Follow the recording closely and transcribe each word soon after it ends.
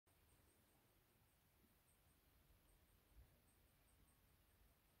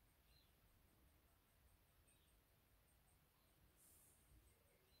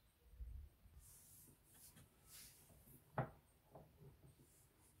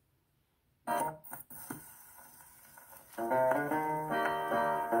When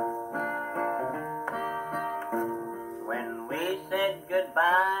we said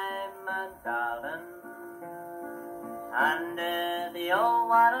goodbye, my darling, under the old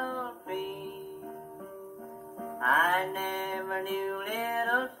wattle tree, I never knew,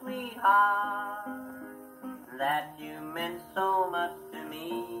 little sweetheart, that you meant so much to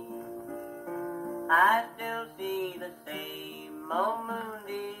me. I still see the same old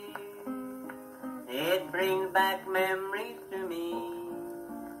moonbeam. It brings back memories to me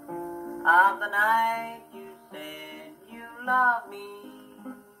of the night you said you loved me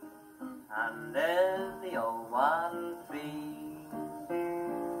under the old wattle tree.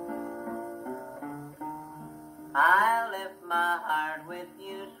 I left my heart with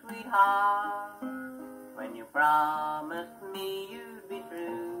you, sweetheart, when you promised me you'd be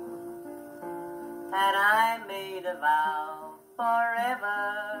true. And I made a vow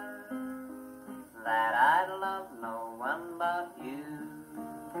forever that I'd love no one but you.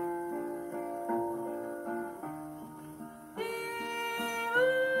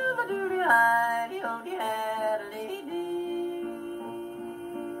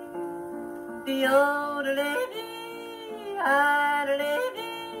 The old lady, I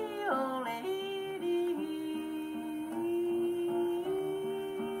lady, old lady.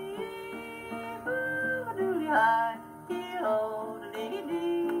 The old lady,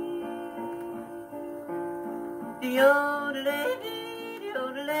 the old lady, the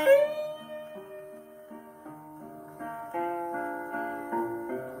old lady.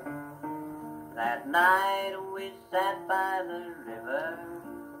 That night we sat by the river,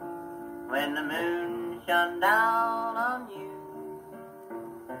 when the moon shone down on you.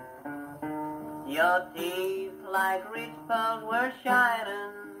 Your teeth like rich pearls were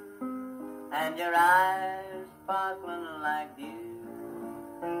shining, and your eyes sparkling like dew.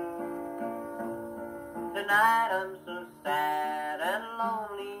 Tonight I'm so sad and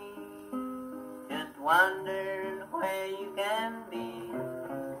lonely, just wondering where you can be.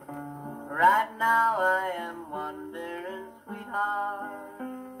 Right now I am wondering, sweetheart,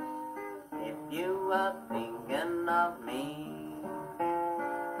 if you are thinking of me.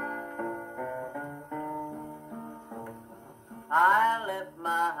 I left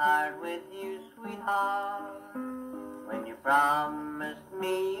my heart with you, sweetheart, when you promised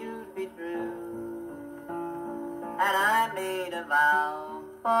me you'd be true. And I made a vow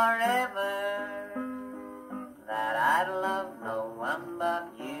forever that I'd love no one but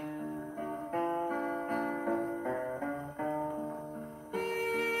you.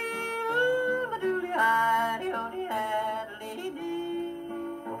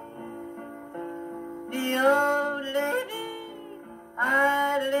 The old lady,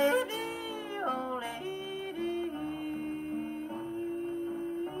 I lady, old lady.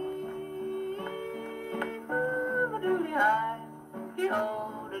 The old